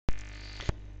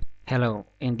Hello,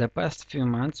 in the past few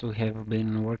months we have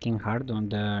been working hard on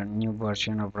the new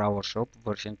version of our shop,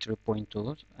 version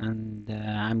 3.2, and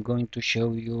I'm going to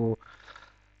show you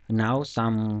now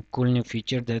some cool new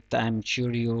feature that I'm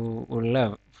sure you will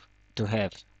love to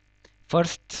have.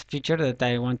 First feature that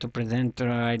I want to present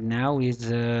right now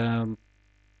is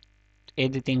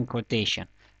editing quotation.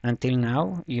 Until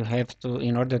now, you have to,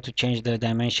 in order to change the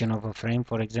dimension of a frame,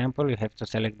 for example, you have to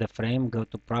select the frame, go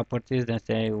to properties, then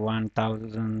say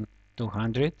 1200.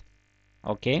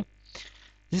 Okay,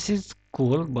 this is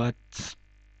cool, but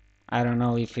I don't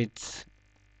know if it's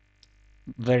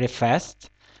very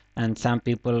fast, and some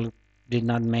people did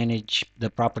not manage the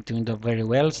property window very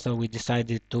well, so we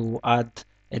decided to add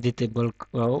editable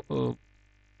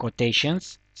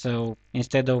quotations. So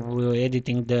instead of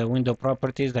editing the window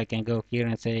properties, I can go here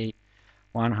and say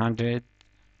 100.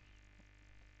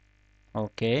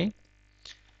 Okay,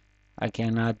 I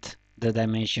can add the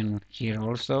dimension here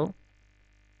also.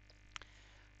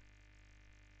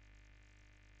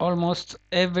 Almost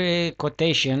every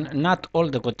quotation, not all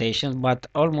the quotations, but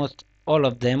almost all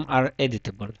of them are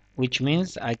editable, which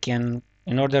means I can,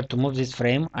 in order to move this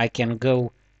frame, I can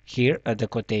go here at the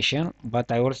quotation,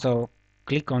 but I also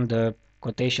click on the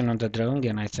quotation on the drawing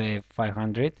and I say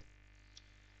 500.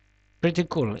 Pretty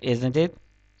cool, isn't it?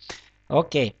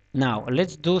 Okay, now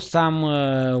let's do some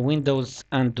windows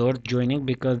and door joining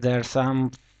because there are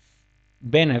some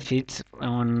benefits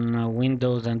on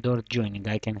windows and door joining.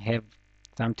 I can have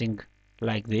something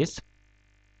like this.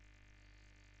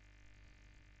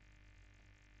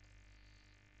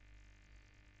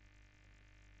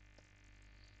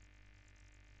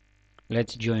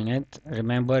 Let's join it.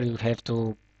 Remember, you have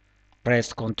to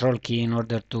press Control key in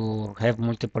order to have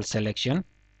multiple selection.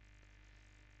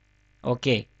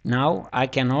 Okay, now I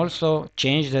can also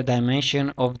change the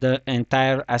dimension of the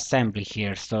entire assembly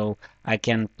here. So I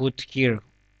can put here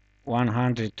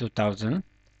 100, 2000,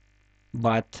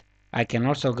 but I can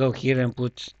also go here and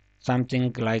put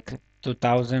something like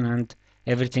 2000 and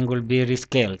everything will be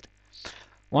rescaled.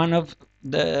 One of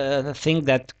the thing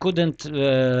that couldn't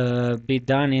be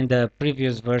done in the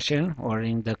previous version or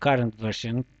in the current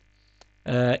version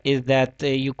is that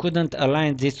you couldn't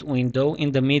align this window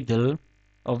in the middle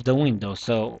of the window.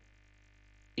 So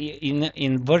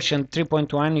in version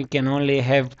 3.1 you can only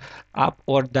have up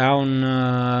or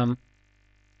down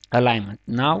alignment.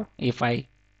 Now if I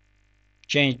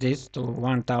change this to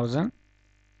 1000,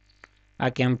 I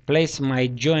can place my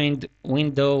joined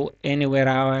window anywhere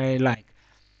I like.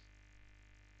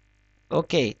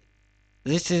 Okay,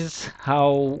 this is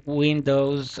how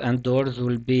windows and doors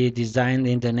will be designed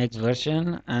in the next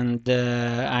version, and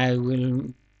I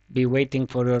will be waiting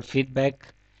for your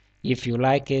feedback if you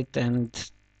like it, and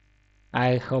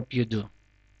I hope you do.